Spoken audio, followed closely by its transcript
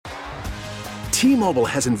T-Mobile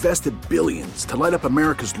has invested billions to light up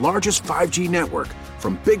America's largest 5G network,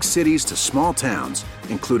 from big cities to small towns,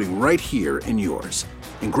 including right here in yours.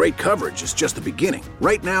 And great coverage is just the beginning.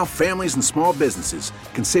 Right now, families and small businesses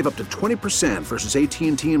can save up to 20% versus AT&T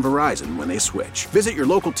and Verizon when they switch. Visit your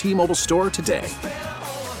local T-Mobile store today.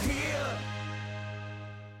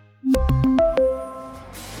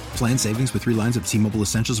 Plan savings with 3 lines of T-Mobile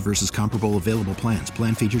Essentials versus comparable available plans.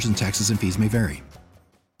 Plan features and taxes and fees may vary.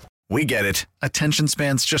 We get it. Attention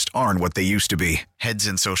spans just aren't what they used to be. Heads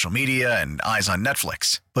in social media and eyes on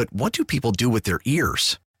Netflix. But what do people do with their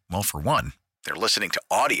ears? Well, for one, they're listening to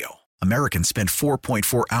audio. Americans spend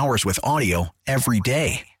 4.4 hours with audio every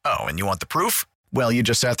day. Oh, and you want the proof? Well, you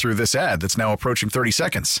just sat through this ad that's now approaching 30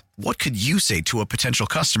 seconds. What could you say to a potential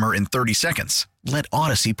customer in 30 seconds? Let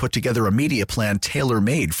Odyssey put together a media plan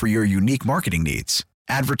tailor-made for your unique marketing needs.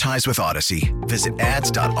 Advertise with Odyssey. Visit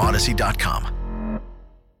ads.odyssey.com.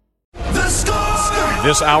 The Score!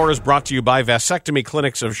 This hour is brought to you by Vasectomy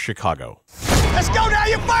Clinics of Chicago. Let's go now.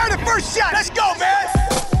 You fired the first shot. Let's go, man.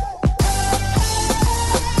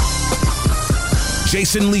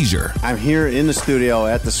 Jason Leisure. I'm here in the studio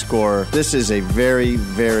at The Score. This is a very,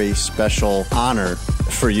 very special honor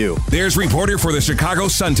for you. There's reporter for the Chicago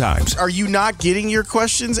Sun-Times. Are you not getting your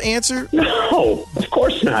questions answered? No, of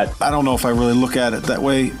course not. I don't know if I really look at it that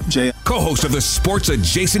way, Jay. Co-host of the Sports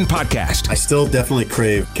Adjacent podcast. I still definitely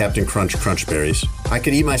crave Captain Crunch Crunch Berries. I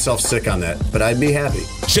could eat myself sick on that, but I'd be happy.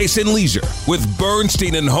 Jason Leisure with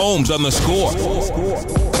Bernstein and Holmes on The Score.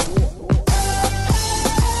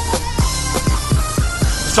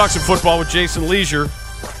 Let's talk some football with Jason Leisure.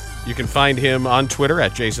 You can find him on Twitter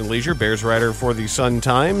at Jason Leisure. Bears writer for the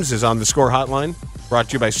Sun-Times is on the Score Hotline. Brought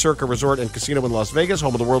to you by Circa Resort and Casino in Las Vegas,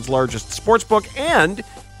 home of the world's largest sports book. And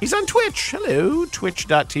he's on Twitch. Hello,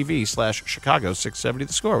 twitch.tv/Chicago670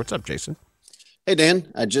 The Score. What's up, Jason? Hey, Dan.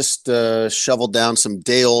 I just shoveled down some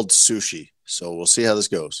day-old sushi, so we'll see how this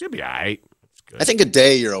goes. You'll be all right. I think a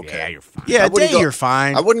day you're okay. Yeah, you're fine. Yeah, a day you're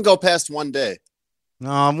fine. I wouldn't go past one day.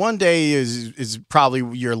 One day is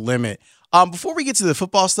probably your limit. Before we get to the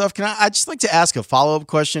football stuff, I'd just like to ask a follow-up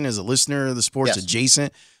question as a listener of the Sports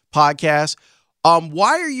Adjacent podcast.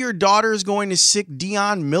 Why are your daughters going to sick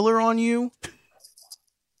Deion Miller on you?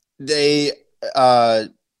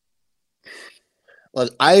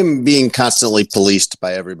 I'm being constantly policed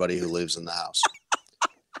by everybody who lives in the house.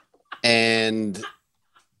 And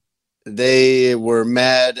they were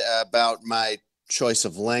mad about my choice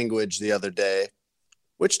of language the other day,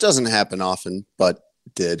 which doesn't happen often, but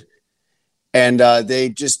did. And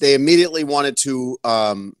they immediately wanted to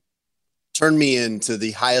turn me into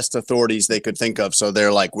the highest authorities they could think of. So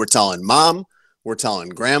they're like, we're telling mom, we're telling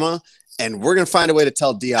grandma, and we're going to find a way to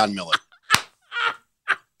tell Deion Miller.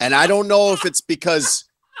 And I don't know if it's because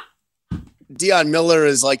Deion Miller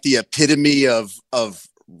is like the epitome of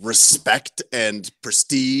respect and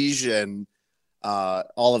prestige and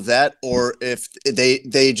all of that, or if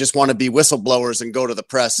they just want to be whistleblowers and go to the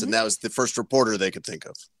press, and that was the first reporter they could think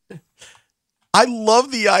of. I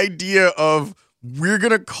love the idea of we're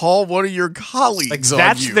going to call one of your colleagues like on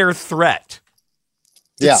that's you. their threat.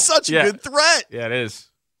 It's such a good threat. Yeah, it is.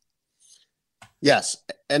 Yes,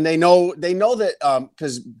 and they know that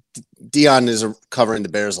because Deion is covering the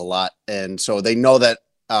Bears a lot, and so they know that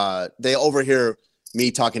they overhear me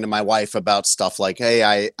talking to my wife about stuff like,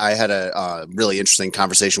 hey, I had a really interesting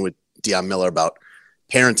conversation with Deion Miller about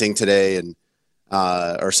parenting today, and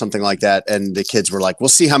or something like that. And the kids were like, we'll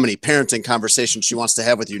see how many parenting conversations she wants to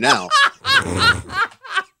have with you now.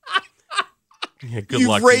 Yeah, good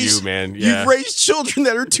luck to you, man. Yeah. You've raised children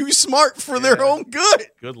that are too smart for their own good.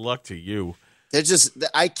 Good luck to you. It's just,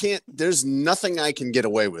 there's nothing I can get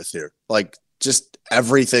away with here. Like, just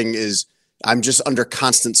everything is, I'm just under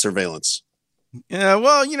constant surveillance. Yeah,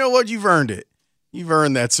 well, you know what? You've earned it. You've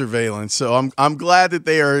earned that surveillance. So I'm glad that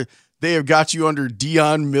they have got you under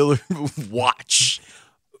Deion Miller watch.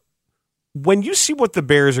 When you see what the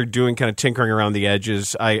Bears are doing, kind of tinkering around the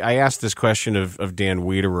edges, I asked this question of Dan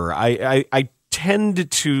Wiederer. I tend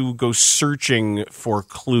to go searching for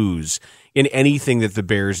clues in anything that the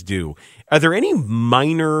Bears do. Are there any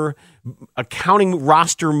minor accounting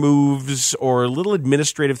roster moves or little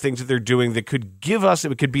administrative things that they're doing that could give us,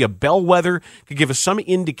 it could be a bellwether, could give us some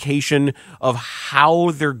indication of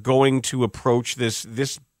how they're going to approach this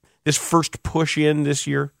first push in this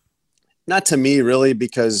year? Not to me, really,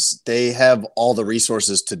 because they have all the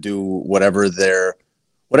resources to do whatever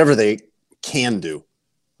they can do.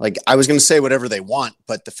 Like, I was going to say whatever they want,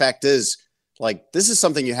 but the fact is, like, this is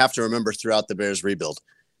something you have to remember throughout the Bears rebuild,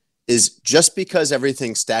 is just because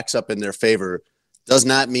everything stacks up in their favor does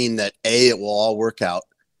not mean that A, it will all work out,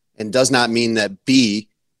 and does not mean that B,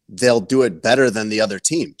 they'll do it better than the other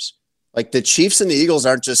teams. Like the Chiefs and the Eagles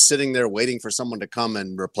aren't just sitting there waiting for someone to come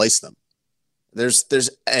and replace them.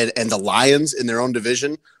 And the Lions in their own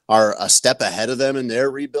division are a step ahead of them in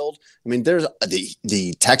their rebuild. I mean, there's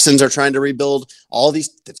the Texans are trying to rebuild.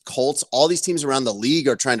 The Colts, all these teams around the league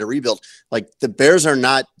are trying to rebuild. Like the Bears are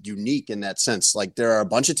not unique in that sense. Like there are a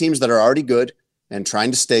bunch of teams that are already good and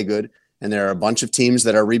trying to stay good. And there are a bunch of teams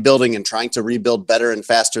that are rebuilding and trying to rebuild better and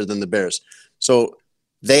faster than the Bears. So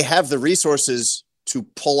they have the resources to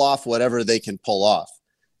pull off whatever they can pull off.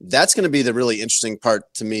 That's going to be the really interesting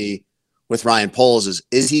part to me with Ryan Poles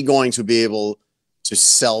is he going to be able to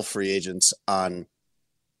sell free agents on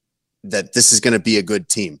that this is going to be a good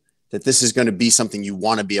team, that this is going to be something you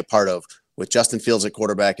want to be a part of with Justin Fields at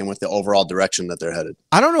quarterback and with the overall direction that they're headed.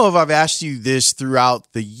 I don't know if I've asked you this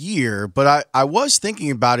throughout the year, but I was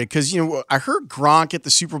thinking about it because, I heard Gronk at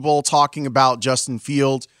the Super Bowl talking about Justin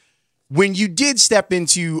Fields. When you did step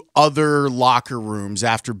into other locker rooms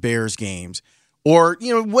after Bears games or,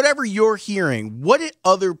 whatever you're hearing, what did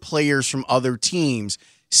other players from other teams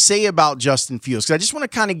say about Justin Fields? Because I just want to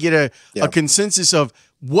kind of get a consensus of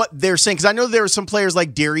what they're saying. Because I know there are some players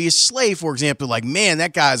like Darius Slay, for example, like, man,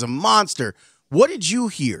 that guy's a monster. What did you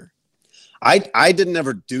hear? I didn't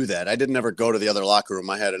ever do that. I didn't ever go to the other locker room.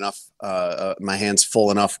 I had enough, my hands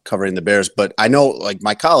full enough covering the Bears. But I know, like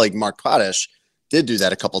my colleague, Mark Potash, did do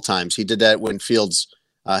that a couple times. He did that when Fields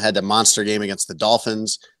had the monster game against the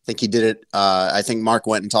Dolphins. I think he did it. I think Mark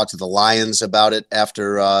went and talked to the Lions about it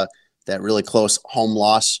after that really close home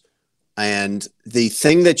loss. And the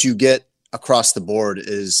thing that you get across the board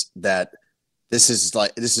is that this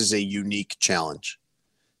is a unique challenge.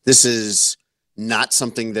 This is not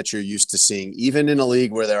something that you're used to seeing, even in a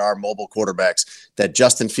league where there are mobile quarterbacks, that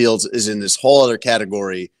Justin Fields is in this whole other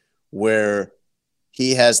category where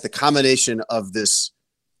he has the combination of this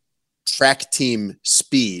track team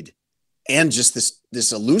speed and just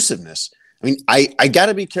this elusiveness. I mean, I got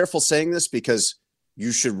to be careful saying this because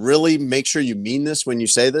you should really make sure you mean this when you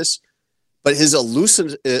say this. But his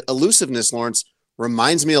elusiveness, Lawrence,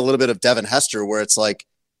 reminds me a little bit of Devin Hester, where it's like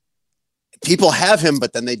people have him,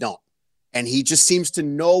 but then they don't. And he just seems to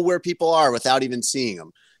know where people are without even seeing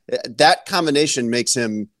them. That combination makes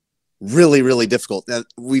him really, really difficult. Now,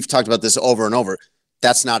 we've talked about this over and over.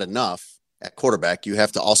 That's not enough at quarterback. You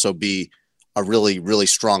have to also be a really, really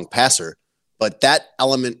strong passer. But that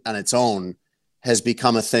element on its own has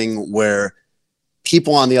become a thing where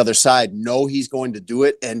people on the other side know he's going to do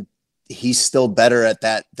it, and he's still better at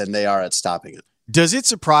that than they are at stopping it. Does it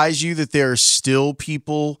surprise you that there are still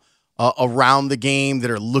people around the game that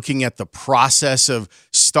are looking at the process of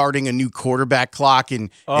starting a new quarterback clock and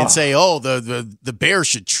say, the Bears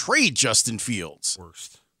should trade Justin Fields?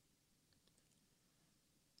 Worst.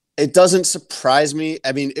 It doesn't surprise me.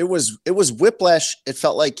 I mean, it was whiplash. It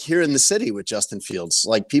felt like here in the city with Justin Fields.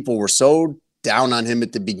 Like people were so down on him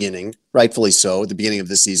at the beginning, rightfully so, at the beginning of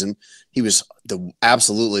this season. He was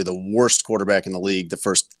absolutely the worst quarterback in the league the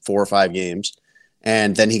first 4 or 5 games.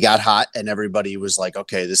 And then he got hot and everybody was like,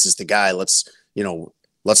 okay, this is the guy. Let's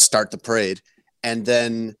start the parade. And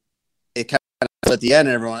then it kind of at the end,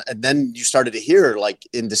 and then you started to hear, like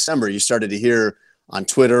in December, you started to hear on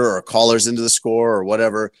Twitter or callers into the score or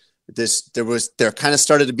whatever, there kind of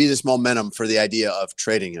started to be this momentum for the idea of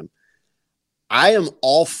trading him. I am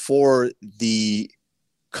all for the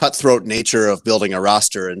cutthroat nature of building a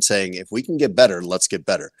roster and saying, if we can get better, let's get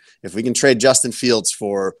better. If we can trade Justin Fields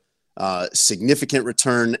for significant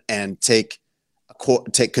return and take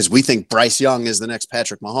because we think Bryce Young is the next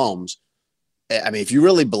Patrick Mahomes. I mean, if you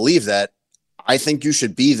really believe that, I think you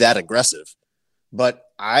should be that aggressive. But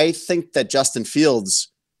I think that Justin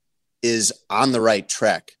Fields is on the right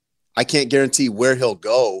track. I can't guarantee where he'll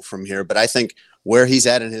go from here, but I think where he's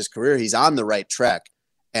at in his career, he's on the right track.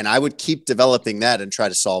 And I would keep developing that and try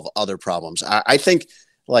to solve other problems. I think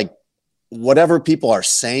like whatever people are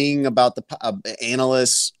saying about the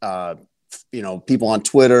analysts, people on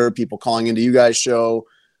Twitter, people calling into you guys' show,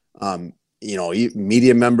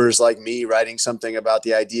 media members like me writing something about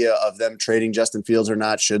the idea of them trading Justin Fields or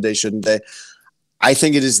not, should they, shouldn't they? I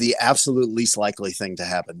think it is the absolute least likely thing to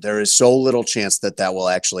happen. There is so little chance that will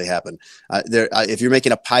actually happen. If you're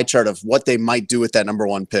making a pie chart of what they might do with that number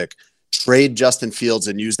 1 pick, trade Justin Fields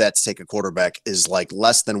and use that to take a quarterback is like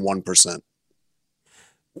less than 1%.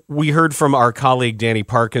 We heard from our colleague Danny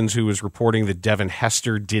Parkins, who was reporting that Devin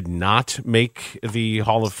Hester did not make the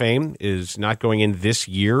Hall of Fame, is not going in this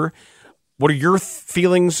year. What are your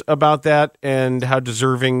feelings about that and how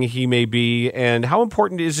deserving he may be? And how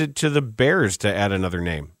important is it to the Bears to add another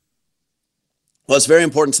name? Well, it's very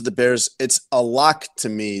important to the Bears. It's a lock to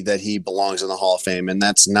me that he belongs in the Hall of Fame, and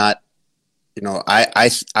that's not I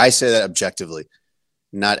say that objectively,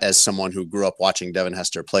 not as someone who grew up watching Devin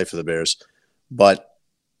Hester play for the Bears, but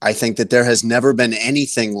I think that there has never been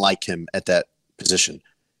anything like him at that position.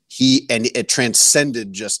 It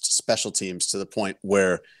transcended just special teams to the point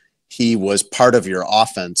where he was part of your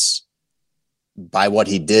offense by what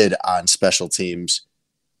he did on special teams.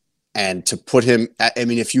 And to put him, I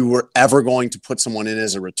mean, if you were ever going to put someone in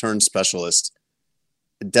as a return specialist,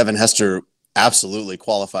 Devin Hester absolutely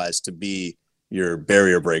qualifies to be your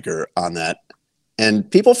barrier breaker on that. And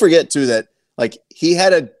people forget too that like he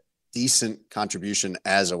had a decent contribution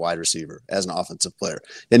as a wide receiver, as an offensive player.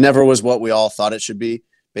 It never was what we all thought it should be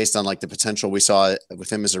based on like the potential we saw with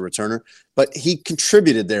him as a returner, but he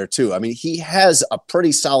contributed there too. I mean, he has a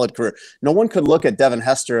pretty solid career. No one could look at Devin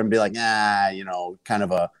Hester and be like, kind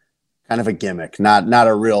of a gimmick, not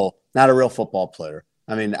a real football player.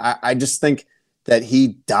 I mean, I just think that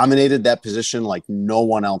he dominated that position like no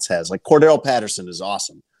one else has. Like Cordero Patterson is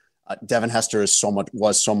awesome. Devin Hester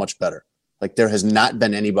was so much better. Like there has not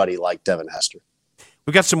been anybody like Devin Hester.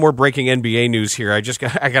 We got some more breaking NBA news here. I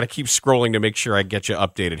got to keep scrolling to make sure I get you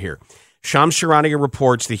updated here. Shams Charania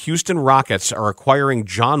reports the Houston Rockets are acquiring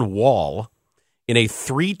John Wall in a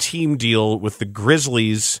 3-team deal with the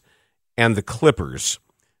Grizzlies and the Clippers.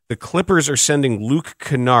 The Clippers are sending Luke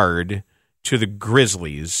Kennard to the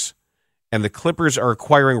Grizzlies, and the Clippers are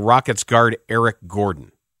acquiring Rockets guard Eric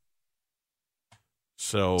Gordon.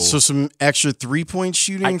 So some extra 3-point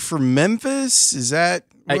shooting for Memphis? Is that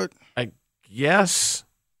what? Yes.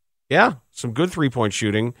 Yeah, some good 3-point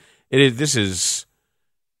shooting. This is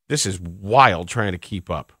wild trying to keep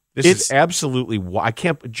up. This is absolutely wild. I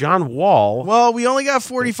can't. John Wall. Well, we only got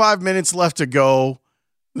 45 minutes left to go.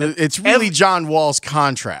 It's really John Wall's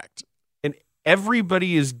contract. And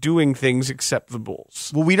everybody is doing things except the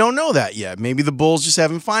Bulls. Well, we don't know that yet. Maybe the Bulls just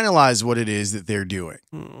haven't finalized what it is that they're doing.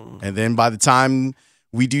 And then by the time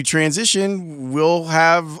we do transition, we'll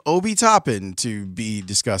have Obi Toppin to be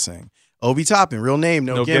discussing. Obi Toppin, real name,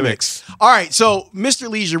 no gimmicks. All right, so Mr.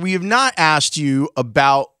 Leisure, we have not asked you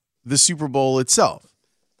about the Super Bowl itself.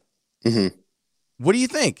 Mm-hmm. What do you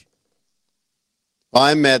think? Well,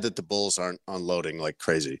 I'm mad that the Bulls aren't unloading like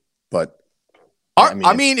crazy, but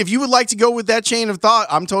I mean, if you would like to go with that chain of thought,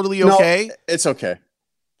 I'm totally okay. No, it's okay.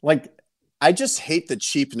 Like, I just hate the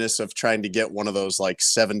cheapness of trying to get one of those like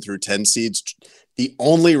 7 through 10 seeds. The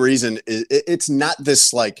only reason is it's not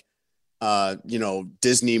this like,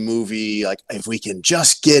 Disney movie. Like, if we can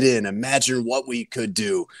just get in, imagine what we could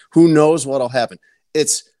do. Who knows what'll happen?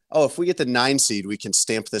 It's, if we get the 9 seed, we can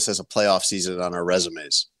stamp this as a playoff season on our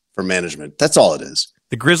resumes for management. That's all it is.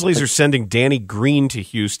 The Grizzlies are sending Danny Green to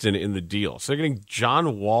Houston in the deal. So they're getting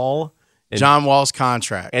John Wall. John Wall's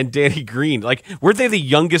contract. And Danny Green. Like, weren't they the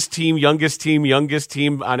youngest team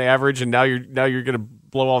on average, and now you're going to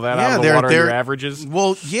blow all that out of the water on your averages?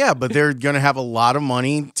 Well, yeah, but they're going to have a lot of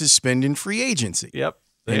money to spend in free agency. Yep.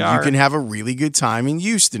 You can have a really good time in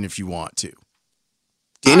Houston if you want to.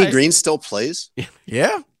 Danny Green still plays?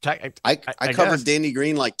 Yeah. I covered Danny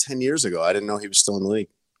Green like 10 years ago. I didn't know he was still in the league.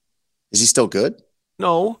 Is he still good?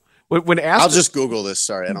 No. When asked, I'll just Google this.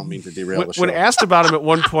 Sorry, I don't mean to derail the show. When asked about him at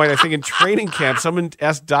one point, I think in training camp, someone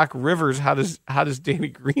asked Doc Rivers, how does Danny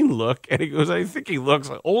Green look? And he goes, I think he looks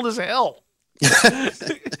old as hell.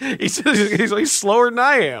 He says he's slower than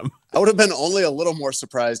I am. I would have been only a little more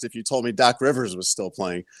surprised if you told me Doc Rivers was still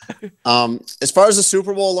playing. As far as the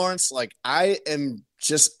Super Bowl, Lawrence, like I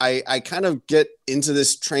kind of get into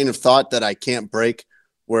this train of thought that I can't break,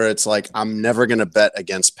 where it's like I'm never going to bet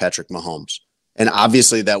against Patrick Mahomes. And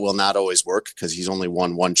obviously that will not always work because he's only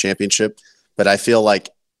won 1 championship. But I feel like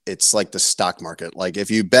it's like the stock market. Like if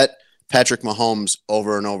you bet Patrick Mahomes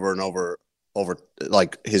over and over and over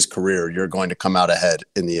like his career, you're going to come out ahead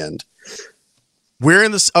in the end. We're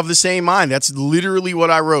of the same mind. That's literally what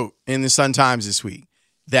I wrote in the Sun-Times this week.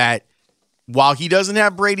 That while he doesn't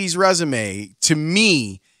have Brady's resume, to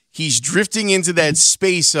me, he's drifting into that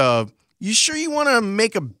space of, you sure you want to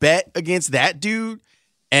make a bet against that dude?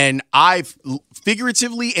 And I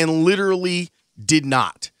figuratively and literally did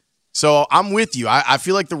not. So I'm with you. I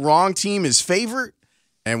feel like the wrong team is favored.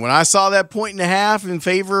 And when I saw that 1.5 in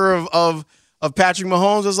favor of Patrick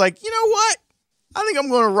Mahomes, I was like, you know what? I think I'm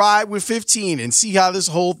going to ride with 15 and see how this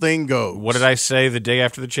whole thing goes. What did I say the day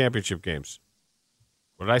after the championship games?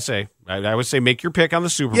 What did I say? I would say make your pick on the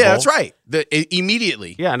Super Bowl. Yeah, that's right.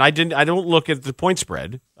 Immediately. Yeah, and I don't look at the point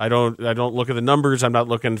spread. I don't look at the numbers. I'm not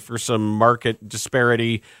looking for some market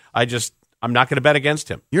disparity. I'm not going to bet against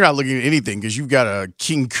him. You're not looking at anything because you've got a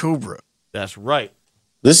King Cobra. That's right.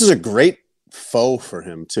 This is a great foe for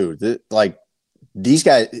him too. These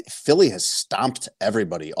guys, Philly has stomped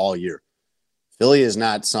everybody all year. Philly is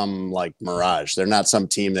not some like mirage. They're not some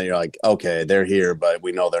team that you're like, okay, they're here, but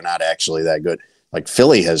we know they're not actually that good. Like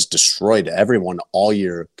Philly has destroyed everyone all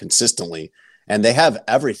year consistently, and they have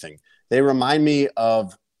everything. They remind me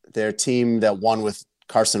of their team that won with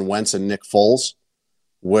Carson Wentz and Nick Foles,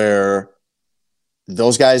 where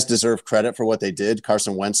those guys deserve credit for what they did.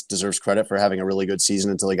 Carson Wentz deserves credit for having a really good season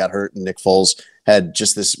until he got hurt, and Nick Foles had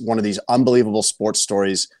just one of these unbelievable sports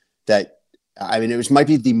stories that, I mean, might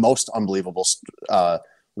be the most unbelievable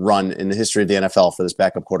run in the history of the NFL for this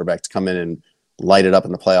backup quarterback to come in and light it up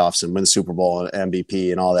in the playoffs and win the Super Bowl and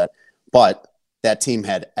MVP and all that. But that team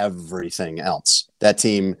had everything else. That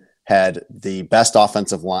team had the best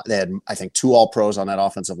offensive line. They had, I think, 2 All-Pros on that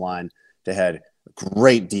offensive line. They had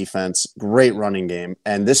great defense, great running game.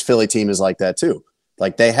 And this Philly team is like that too.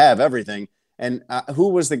 Like they have everything. And who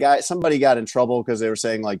was the guy? Somebody got in trouble because they were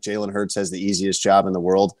saying like Jalen Hurts has the easiest job in the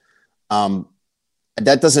world.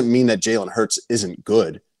 That doesn't mean that Jalen Hurts isn't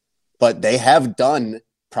good, but they have done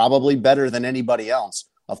probably better than anybody else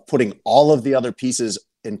of putting all of the other pieces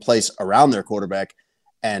in place around their quarterback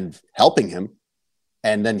and helping him.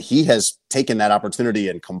 And then he has taken that opportunity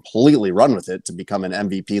and completely run with it to become an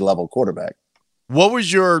MVP level quarterback. What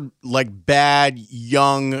was your like bad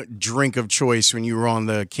young drink of choice when you were on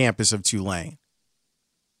the campus of Tulane?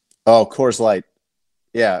 Oh, Coors Light.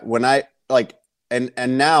 Yeah. When I like, and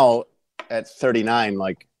now at 39,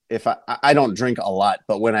 like if I don't drink a lot,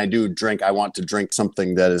 but when I do drink, I want to drink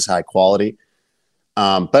something that is high quality.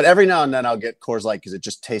 But every now and then I'll get Coors Light because it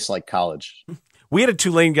just tastes like college. We had a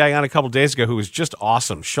Tulane guy on a couple days ago who was just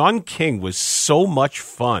awesome. Sean King was so much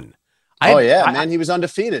fun. Man, he was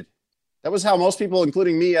undefeated. That was how most people,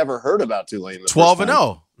 including me, ever heard about Tulane.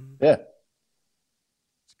 12-0. Yeah.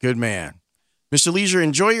 Good man. Mr. Leisure,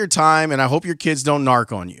 enjoy your time, and I hope your kids don't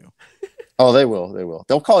narc on you. Oh, they will. They will.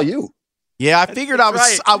 They'll call you. Yeah, I figured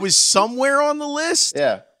I was somewhere on the list.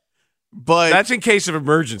 Yeah. But that's in case of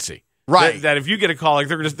emergency. Right. That if you get a call, like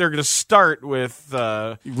they're gonna start with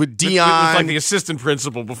Dion, with like the assistant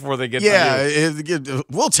principal before they get.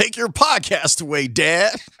 We'll take your podcast away,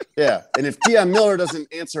 Dad. Yeah, and if Dion Miller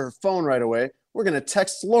doesn't answer her phone right away, we're gonna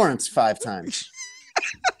text Lawrence 5 times.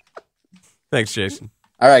 Thanks, Jason.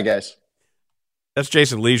 All right, guys. That's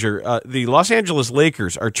Jason Leisure. The Los Angeles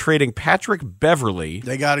Lakers are trading Patrick Beverley.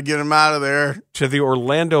 They got to get him out of there to the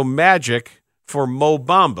Orlando Magic for Mo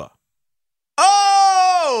Bamba.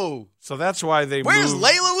 Oh. So that's why they Where's moved,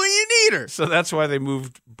 Layla when you need her? So that's why they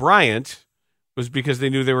moved Bryant, was because they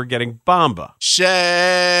knew they were getting Bamba.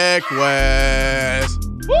 Shaq West.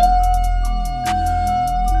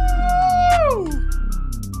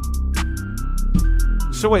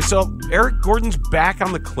 Woo! So Eric Gordon's back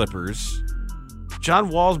on the Clippers. John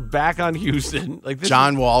Wall's back on Houston. Like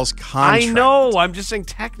John Wall's contract. I know. I'm just saying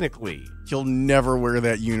technically. He'll never wear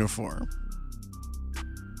that uniform.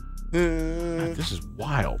 God, this is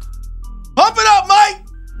wild. Pump it up, Mike!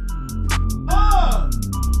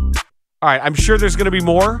 All right, I'm sure there's going to be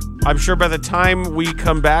more. I'm sure by the time we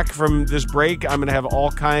come back from this break, I'm going to have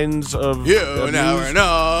all kinds of news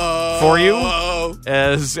for you,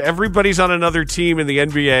 as everybody's on another team in the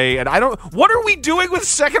NBA. And what are we doing with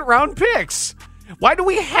second-round picks? Why do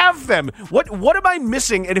we have them? What am I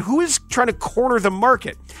missing, and who is trying to corner the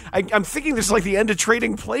market? I'm thinking this is like the end of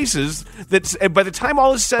trading places. That's by the time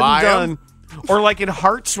all is said and done, or like in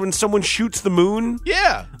Hearts when someone shoots the moon.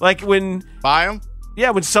 Yeah, like when buy them. Yeah,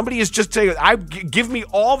 when somebody is just saying, give me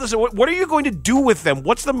all this. What are you going to do with them?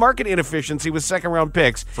 What's the market inefficiency with second-round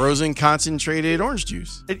picks? Frozen concentrated orange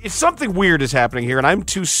juice. It's something weird is happening here, and I'm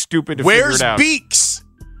too stupid to figure it out. Where's Beeks?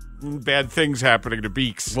 Bad things happening to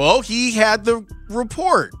Beeks. Well, he had the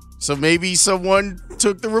report. So maybe someone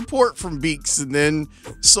took the report from Beeks and then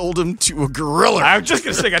sold him to a gorilla. I'm just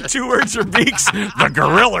going to say I got 2 words for Beeks. The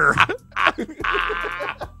gorilla.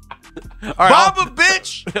 All right, Bamba,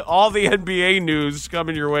 bitch! All the NBA news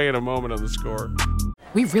coming your way in a moment on The Score.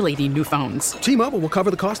 We really need new phones. T-Mobile will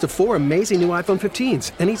cover the cost of 4 amazing new iPhone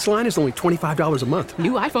 15s, and each line is only $25 a month.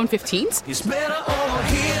 New iPhone 15s? It's better over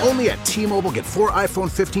here. Only at T-Mobile, get 4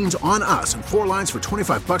 iPhone 15s on us and 4 lines for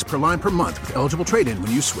 $25 per line per month with eligible trade-in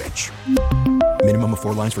when you switch. Minimum of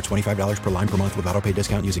 4 lines for $25 per line per month with autopay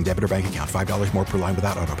discount using debit or bank account. $5 more per line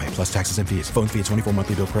without autopay, plus taxes and fees. Phone fee at 24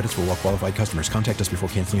 monthly bill credits for well-qualified customers. Contact us before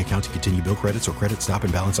canceling account to continue bill credits or credit stop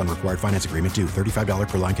and balance on required finance agreement due. $35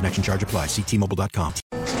 per line connection charge applies. See T-Mobile.com.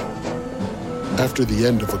 After the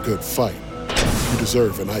end of a good fight, you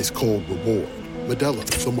deserve an ice-cold reward. Modelo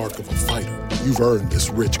is the mark of a fighter. You've earned this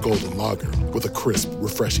rich golden lager with a crisp,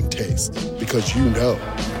 refreshing taste. Because you know,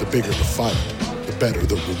 the bigger the fight, the better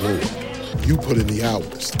the reward. You put in the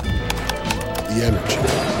hours, the energy,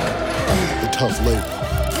 the tough labor.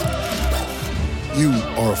 You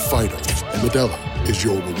are a fighter, and Modelo is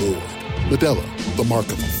your reward. Modelo, the mark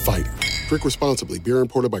of a fighter. Drink responsibly. Beer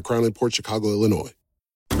imported by Crown Imports, Chicago, Illinois.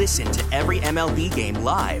 Listen to every MLB game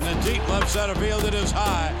live. In the deep left center field, it is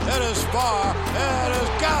high, it is far, it is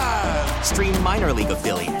gone. Stream minor league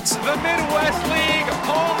affiliates. The Midwest League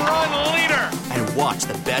home run leader. And watch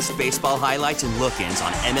the best baseball highlights and look-ins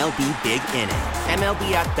on MLB Big Inning.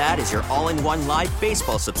 MLB At Bat is your all-in-one live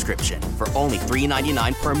baseball subscription for only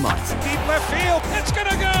 $3.99 per month. Deep left field, it's gonna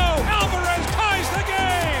go. Alvarez ties the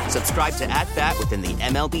game. Subscribe to At Bat within the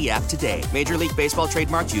MLB app today. Major League Baseball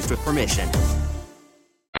trademarks used with permission.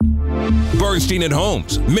 Bernstein and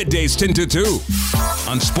Holmes, middays 10 to 2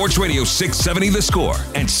 on Sports Radio 670 The Score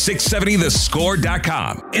and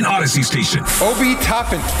 670thescore.com in Odyssey Station. Obi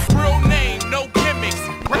Toppin. Real name, no gimmicks.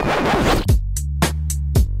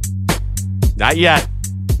 Not yet.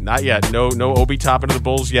 Not yet. No Obi Toppin of the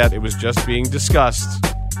Bulls yet. It was just being discussed.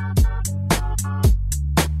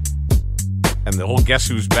 And the whole guess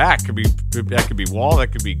who's back could be Wall,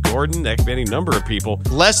 that could be Gordon, that could be any number of people.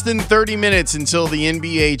 Less than 30 minutes until the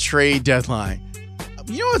NBA trade deadline.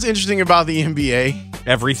 You know what's interesting about the NBA?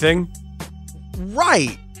 Everything.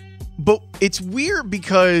 Right. But it's weird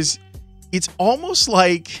because it's almost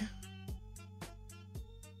like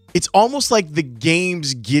the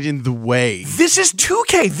games get in the way. This is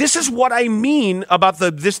 2K. This is what I mean about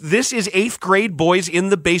this is 8th grade boys in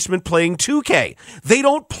the basement playing 2K. They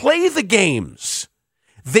don't play the games.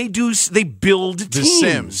 They build teams. The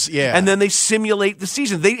Sims, yeah. And then they simulate the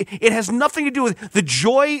season. It has nothing to do with the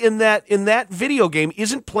joy in that video game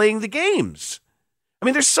isn't playing the games. I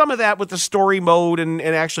mean, there's some of that with the story mode and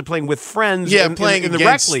actually playing with friends playing in the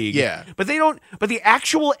rec league. Yeah. But the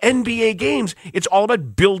actual NBA games, it's all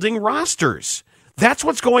about building rosters. That's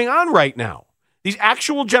what's going on right now. These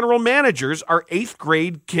actual general managers are 8th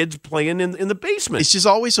grade kids playing in the basement. It's just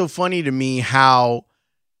always so funny to me how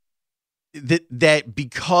that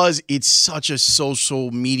because it's such a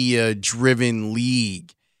social media driven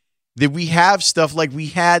league that we have stuff like we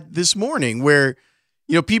had this morning where,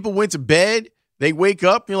 people went to bed. They wake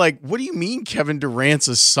up, you're like, what do you mean Kevin Durant's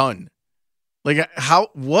a son? Like, how,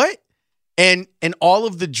 what? And all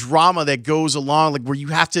of the drama that goes along, like where you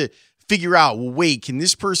have to figure out, well, wait, can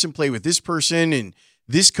this person play with this person? And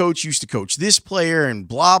this coach used to coach this player and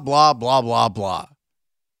blah, blah, blah, blah, blah.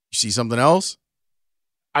 You see something else?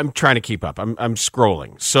 I'm trying to keep up. I'm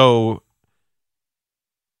scrolling. So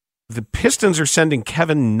the Pistons are sending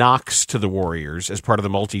Kevin Knox to the Warriors as part of the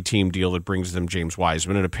multi-team deal that brings them James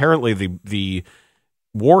Wiseman. And apparently the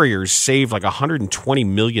Warriors saved like $120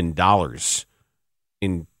 million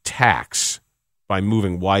in tax by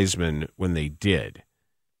moving Wiseman when they did.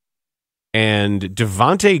 And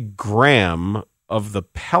Devontae Graham of the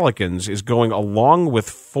Pelicans is going along with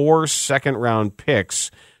 4 second-round picks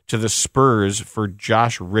to the Spurs for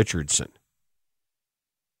Josh Richardson.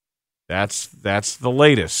 That's the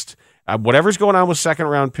latest. Whatever's going on with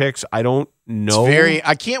second-round picks, I don't know.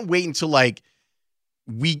 I can't wait until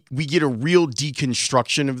we get a real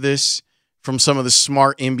deconstruction of this from some of the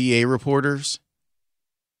smart NBA reporters.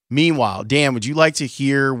 Meanwhile, Dan, would you like to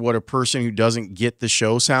hear what a person who doesn't get the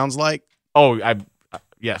show sounds like? Oh,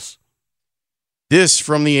 yes. This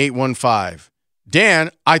from the 815.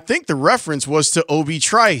 Dan, I think the reference was to Obi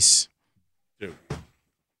Trice. Dude.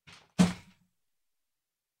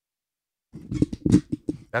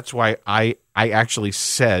 That's why I actually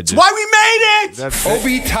said. That's why we made it. That's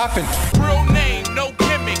Obi Toppin. Real name, no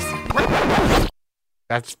gimmicks.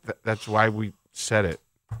 That's why we said it.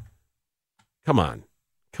 Come on.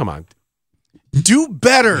 Do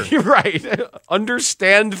better. You're right.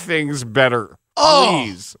 Understand things better.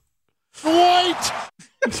 Please. What?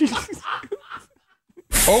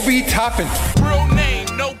 Obi Toppin. Real name,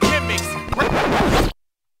 no gimmicks.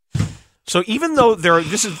 So even though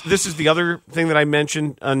this is the other thing that I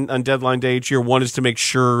mentioned on deadline day each year. One is to make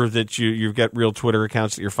sure that you've got real Twitter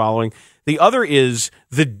accounts that you're following. The other is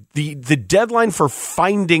the deadline for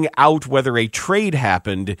finding out whether a trade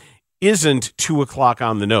happened isn't 2:00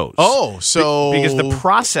 on the nose. Oh, so because the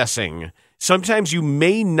processing, sometimes you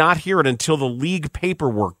may not hear it until the league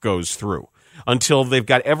paperwork goes through. Until they've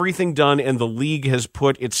got everything done and the league has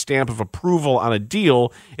put its stamp of approval on a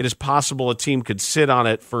deal, it is possible a team could sit on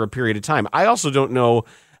it for a period of time. I also don't know.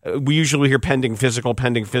 We usually hear pending physical.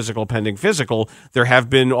 There have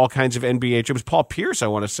been all kinds of NBA. It was Paul Pierce, I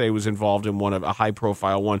want to say, was involved in a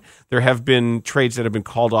high-profile one. There have been trades that have been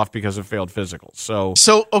called off because of failed physicals.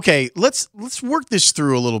 So okay, let's work this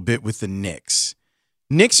through a little bit with the Knicks.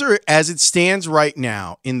 Knicks are, as it stands right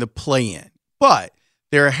now, in the play-in, but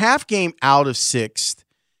they're a half game out of 6th,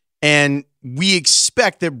 and we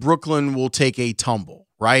expect that Brooklyn will take a tumble,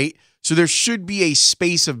 right? So So there should be a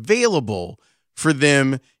space available for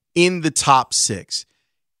them in the top 6.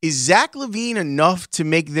 Is Zach LaVine enough to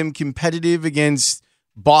make them competitive against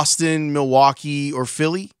Boston, Milwaukee, or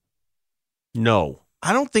Philly? No.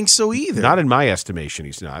 I don't think so either. Not in my estimation,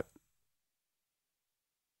 he's not.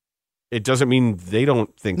 It doesn't mean they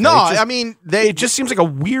don't think no, that. I mean, it just seems like a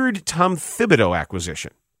weird Tom Thibodeau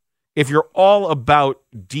acquisition. If you're all about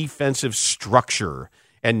defensive structure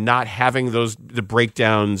and not having the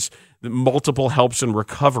breakdowns, the multiple helps and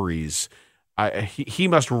recoveries, he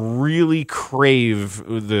must really crave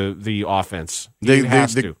the offense.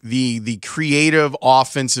 The creative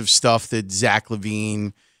offensive stuff that Zach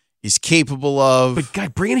LaVine is capable of. But guy,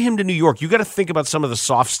 bringing him to New York, you got to think about some of the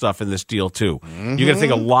soft stuff in this deal too. Mm-hmm. You got to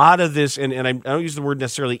think a lot of this, and I don't use the word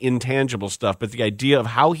necessarily intangible stuff, but the idea of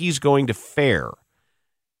how he's going to fare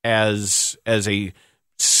as a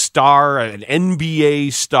star, an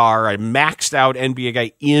NBA star, a maxed out NBA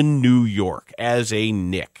guy in New York as a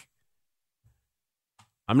Knick.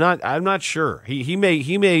 I'm not sure. He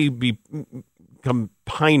may be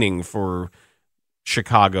pining for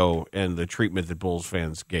Chicago and the treatment that Bulls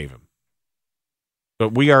fans gave him.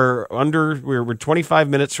 But we're 25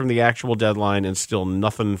 minutes from the actual deadline and still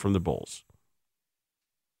nothing from the Bulls.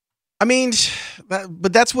 I mean,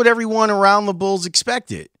 but that's what everyone around the Bulls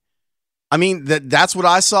expected. I mean, that's what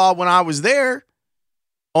I saw when I was there.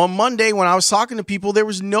 On Monday, when I was talking to people, there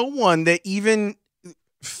was no one that even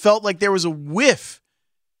felt like there was a whiff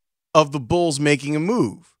of the Bulls making a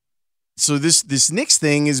move. So this Knicks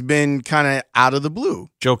thing has been kind of out of the blue.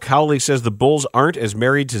 Joe Cowley says the Bulls aren't as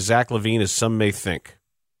married to Zach LaVine as some may think.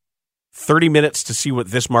 30 minutes to see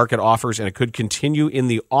what this market offers, and it could continue in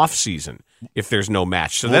the offseason if there's no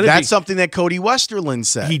match. So that's something that Cody Westerland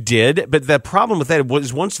said. He did, but the problem with that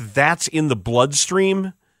was once that's in the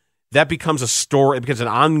bloodstream, that becomes a story. It becomes an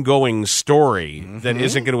ongoing story that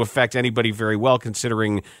isn't going to affect anybody very well,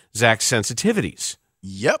 considering Zach's sensitivities.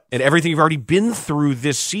 Yep. And everything you've already been through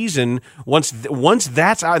this season, once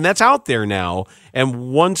that's out, and that's out there now,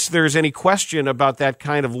 and once there's any question about that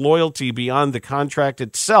kind of loyalty beyond the contract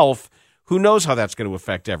itself, who knows how that's going to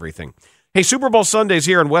affect everything. Hey, Super Bowl Sundays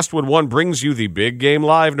here on Westwood One brings you the big game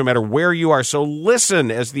live no matter where you are. So listen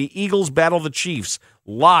as the Eagles battle the Chiefs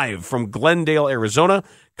live from Glendale, Arizona.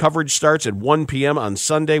 Coverage starts at 1 p.m. on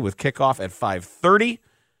Sunday with kickoff at 5:30.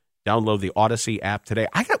 Download the Odyssey app today.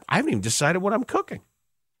 I haven't even decided what I'm cooking.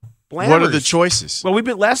 Blammers. What are the choices? Well,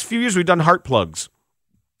 last few years we've done heart plugs.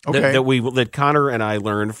 Okay. That Connor and I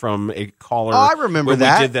learned from a caller. Oh, I remember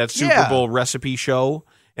that. We did that Super Bowl recipe show,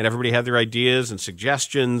 and everybody had their ideas and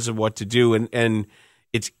suggestions of what to do, and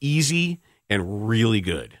it's easy and really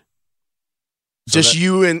good. So just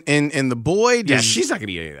you and the boy? Yeah, she's not going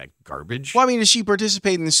to eat any of that garbage. Well, I mean, does she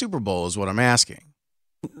participate in the Super Bowl is what I'm asking.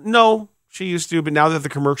 No, she used to, but now that the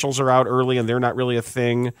commercials are out early and they're not really a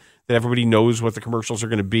thing, that everybody knows what the commercials are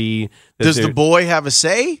going to be. Does the boy have a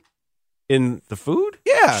say in the food?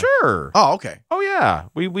 Yeah. Sure. Oh, okay. Oh, yeah.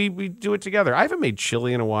 We do it together. I haven't made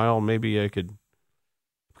chili in a while. Maybe I could.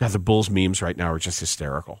 God, the Bulls memes right now are just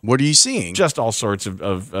hysterical. What are you seeing? Just all sorts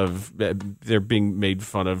of they're being made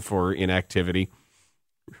fun of for inactivity.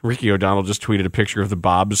 Ricky O'Donnell just tweeted a picture of the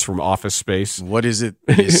Bobs from Office Space. What is it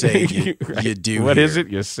you say you do What here? is it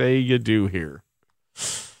you say you do here?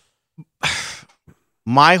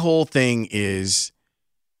 My whole thing is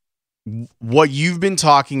what you've been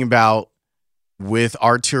talking about with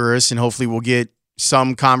Arturas, and hopefully we'll get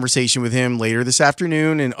some conversation with him later this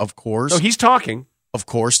afternoon. And of course, he's talking. Of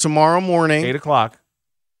course, tomorrow morning, 8:00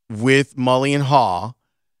 with Mully and Haw.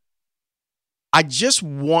 I just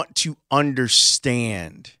want to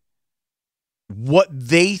understand what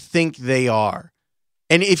they think they are.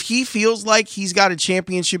 And if he feels like he's got a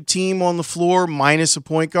championship team on the floor minus a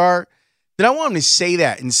point guard, then I want him to say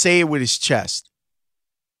that and say it with his chest.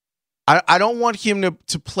 I don't want him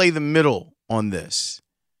to play the middle on this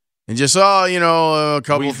and just, a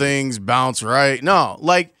couple things bounce right. No,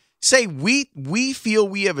 say we feel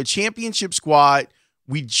we have a championship squad.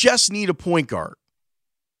 We just need a point guard.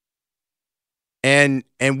 And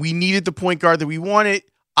we needed the point guard that we wanted.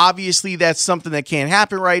 Obviously, that's something that can't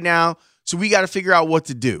happen right now. So we got to figure out what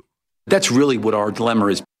to do. That's really what our dilemma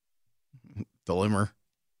is. Dilemma.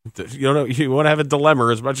 You want to have a dilemma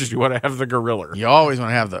as much as you want to have the gorilla. You always want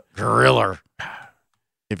to have the gorilla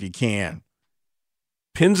if you can.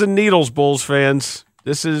 Pins and needles, Bulls fans.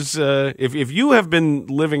 This is if you have been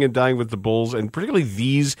living and dying with the Bulls, and particularly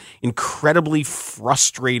these incredibly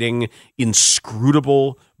frustrating,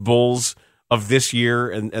 inscrutable Bulls of this year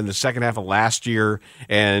and the second half of last year,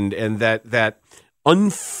 and that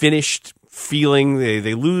unfinished feeling,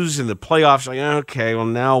 they lose in the playoffs. Like, okay, well,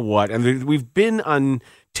 now what? And we've been on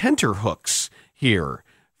tenterhooks here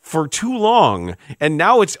for too long, and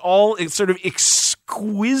now it's sort of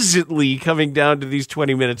exquisitely coming down to these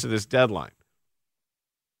 20 minutes of this deadline.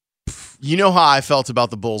 You know how I felt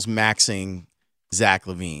about the Bulls maxing Zach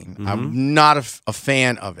LaVine. Mm-hmm. I'm not a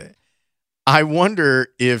fan of it. I wonder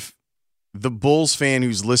if the Bulls fan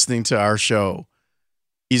who's listening to our show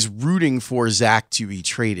is rooting for Zach to be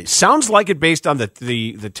traded. Sounds like it based on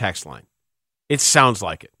the text line. It sounds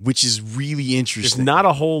like it. Which is really interesting. There's not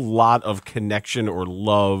a whole lot of connection or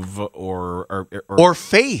love or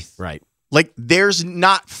faith. Right. Like, there's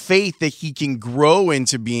not faith that he can grow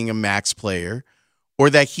into being a max player or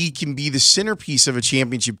that he can be the centerpiece of a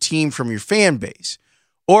championship team from your fan base.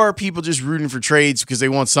 Or are people just rooting for trades because they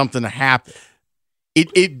want something to happen?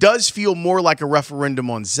 It does feel more like a referendum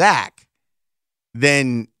on Zach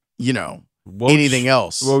than, anything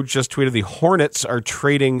else. Woj just tweeted the Hornets are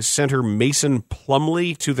trading center Mason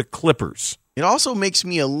Plumlee to the Clippers. It also makes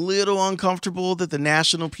me a little uncomfortable that the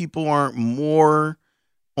national people aren't more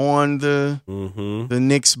on the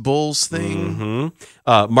Knicks Bulls thing.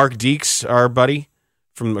 Mm-hmm. Mark Deeks, our buddy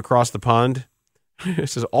from across the pond,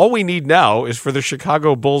 says all we need now is for the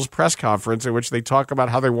Chicago Bulls press conference in which they talk about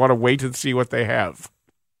how they want to wait and see what they have.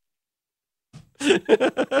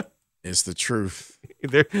 It's the truth.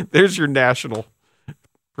 There's your national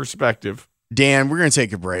perspective. Dan, we're going to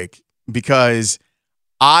take a break because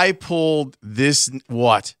I pulled this.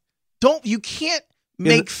 What? You can't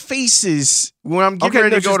make faces when I'm getting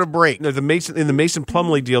ready to go to break. No, in the Mason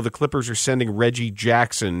Plumlee deal, the Clippers are sending Reggie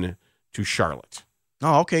Jackson to Charlotte.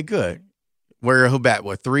 Oh, okay, good. Where he'll bat,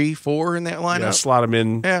 3, 4 in that lineup? Yeah, slot him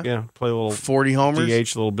in. Yeah, play a little 40 homers.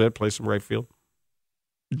 DH a little bit, play some right field.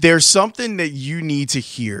 There's something that you need to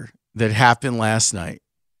hear that happened last night,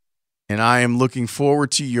 and I am looking forward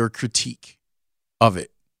to your critique of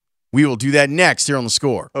it. We will do that next here on The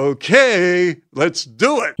Score. Okay, let's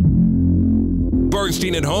do it.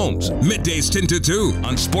 Bernstein and Holmes, middays 10 to 2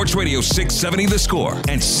 on Sports Radio 670 The Score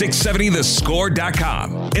and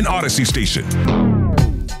 670thescore.com, an Odyssey station.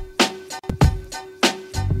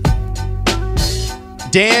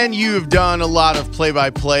 Dan, you have done a lot of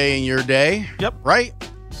play-by-play in your day. Yep. Right?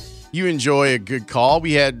 You enjoy a good call.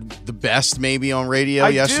 We had the best maybe on radio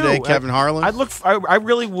yesterday, Kevin Harlan. I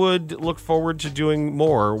really would look forward to doing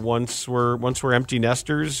more once we're empty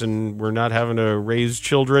nesters and we're not having to raise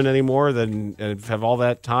children anymore, and have all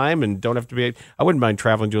that time and don't have to be. I wouldn't mind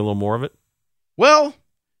traveling, doing a little more of it. Well,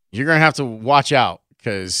 you're gonna have to watch out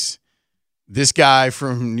because this guy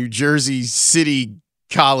from New Jersey City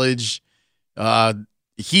College,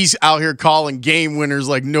 he's out here calling game winners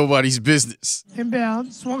like nobody's business.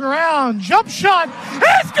 Inbound, swung around, jump shot,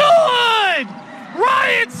 it's good!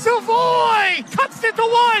 Ryan Savoy cuts it to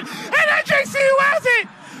 1, and NJCU has it!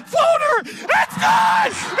 Floater, it's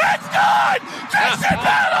good! It's good! Jason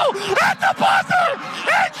Battle at the buzzer!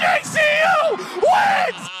 NJCU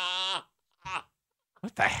wins!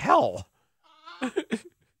 What the hell?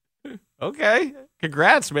 Okay,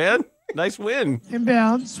 congrats, man. Nice win.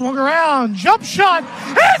 Inbound, swung around, jump shot,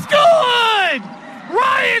 it's good!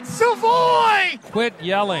 Ryan Savoy! Quit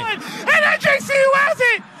yelling. And NJCU has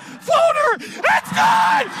it! Floater, it's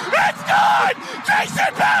good! It's good!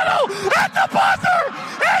 Jason Battle at the buzzer!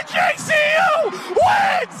 NJCU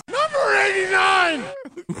wins! Number 89!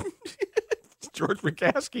 George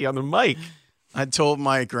McCaskey on the mic. I told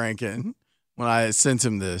Mike Rankin when I sent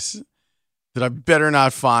him this that I better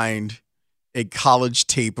not find a college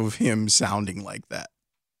tape of him sounding like that.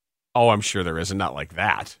 Oh, I'm sure there isn't. Not like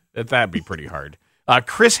that. That'd be pretty hard.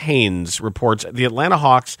 Chris Haynes reports the Atlanta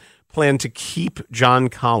Hawks plan to keep John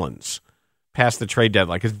Collins past the trade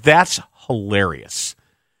deadline, because that's hilarious.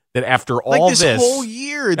 That after all this whole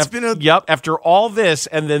year, after all this,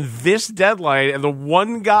 and then this deadline, and the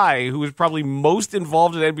one guy who is probably most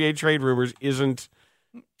involved in NBA trade rumors isn't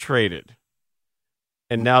traded.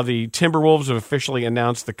 And now the Timberwolves have officially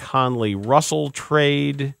announced the Conley-Russell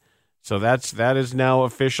trade. So that is now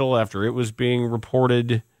official after it was being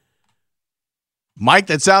reported. Mike,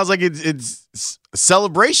 that sounds like it's a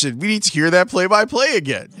celebration. We need to hear that play-by-play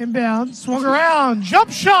again. Inbound, swung around,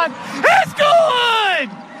 jump shot, it's good!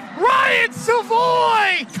 Ryan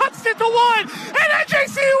Savoy cuts it to 1, and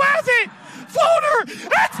NJCU has it! Floater,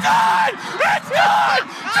 it's good! It's good!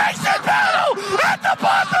 Jason Battle at the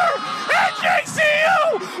buzzer!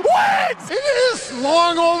 NJCU wins! It is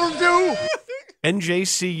long overdue.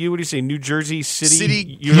 NJCU, what do you say? New Jersey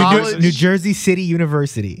City University? New Jersey City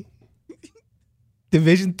University.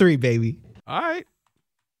 Division III, baby. All right,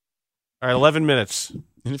 11 minutes.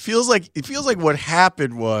 And it feels like what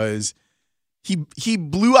happened was he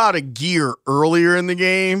blew out a gear earlier in the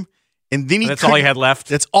game, and then that's all he had left.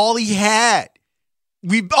 That's all he had.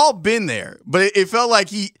 we've all been there, but it felt like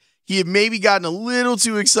he had maybe gotten a little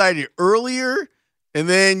too excited earlier, and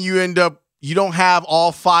then you don't have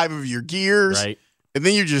all 5 of your gears, right? And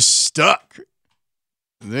then you're just stuck.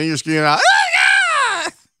 And then you're screaming out,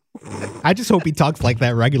 I just hope he talks like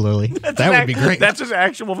that regularly. That would be great. That's his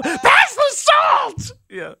actual. Pass the salt.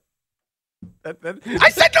 Yeah. I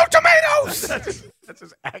said no tomatoes. That's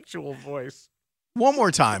his actual voice. One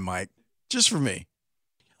more time, Mike, just for me.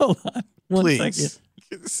 Hold on, please.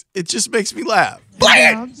 It just makes me laugh.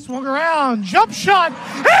 Play it. Swung around, jump shot.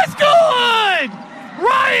 It's good.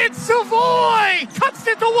 Ryan Savoy cuts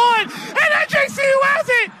it to 1, and NJCU has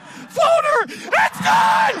it. Floater, it's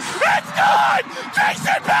good! It's good!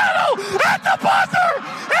 Jason Battle at the buzzer!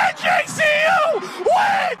 NJCU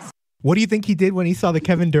wins! What do you think he did when he saw the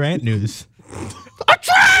Kevin Durant news? I'm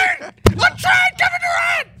trying, Kevin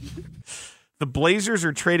Durant! The Blazers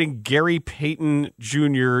are trading Gary Payton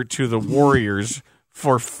Jr. to the Warriors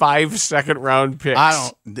for 5 second-round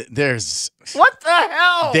picks. There's... What the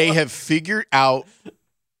hell? They have figured out...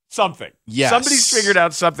 something. Yes. Somebody's figured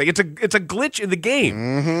out something. It's a glitch in the game.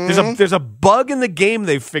 Mm-hmm. There's a bug in the game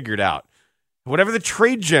they've figured out. Whatever the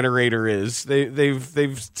trade generator is,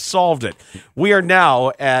 they've solved it. We are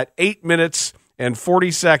now at 8 minutes and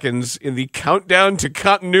 40 seconds in the countdown to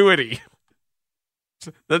continuity.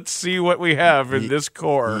 Let's see what we have in this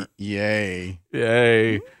core. Yay.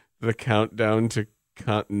 The countdown to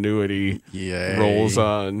continuity rolls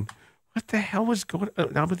on. What the hell was going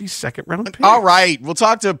on with these second-round picks? All right, we'll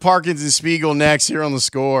talk to Parkins and Spiegel next here on The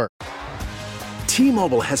Score.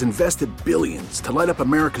 T-Mobile has invested billions to light up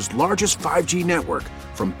America's largest 5G network,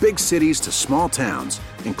 from big cities to small towns,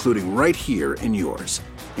 including right here in yours.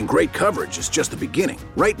 And great coverage is just the beginning.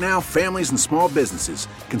 Right now, families and small businesses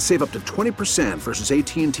can save up to 20% versus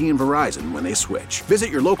AT&T and Verizon when they switch. Visit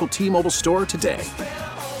your local T-Mobile store today.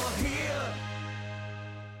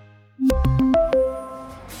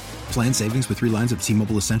 Plan savings with 3 lines of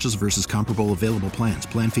T-Mobile Essentials versus comparable available plans.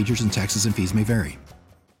 Plan features and taxes and fees may vary.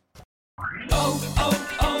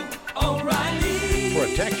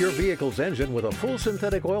 Protect your vehicle's engine with a full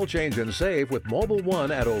synthetic oil change and save with Mobil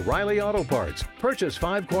 1 at O'Reilly Auto Parts. Purchase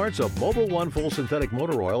 5 quarts of Mobil 1 full synthetic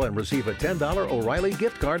motor oil and receive a $10 O'Reilly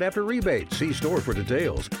gift card after rebate. See store for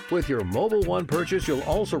details. With your Mobil 1 purchase, you'll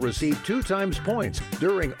also receive 2 times points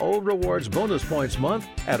during O Rewards Bonus Points Month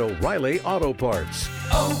at O'Reilly Auto Parts.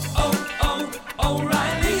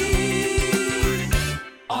 O'Reilly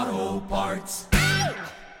Auto Parts.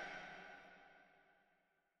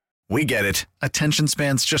 We get it. Attention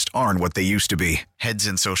spans just aren't what they used to be. Heads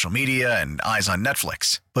in social media and eyes on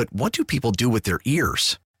Netflix. But what do people do with their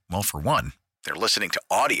ears? Well, for one, they're listening to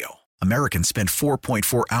audio. Americans spend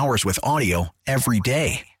 4.4 hours with audio every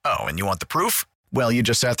day. Oh, and you want the proof? Well, you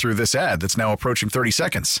just sat through this ad that's now approaching 30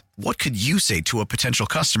 seconds. What could you say to a potential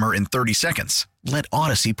customer in 30 seconds? Let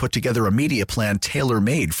Odyssey put together a media plan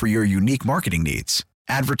tailor-made for your unique marketing needs.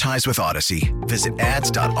 Advertise with Odyssey. Visit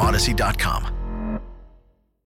ads.odyssey.com.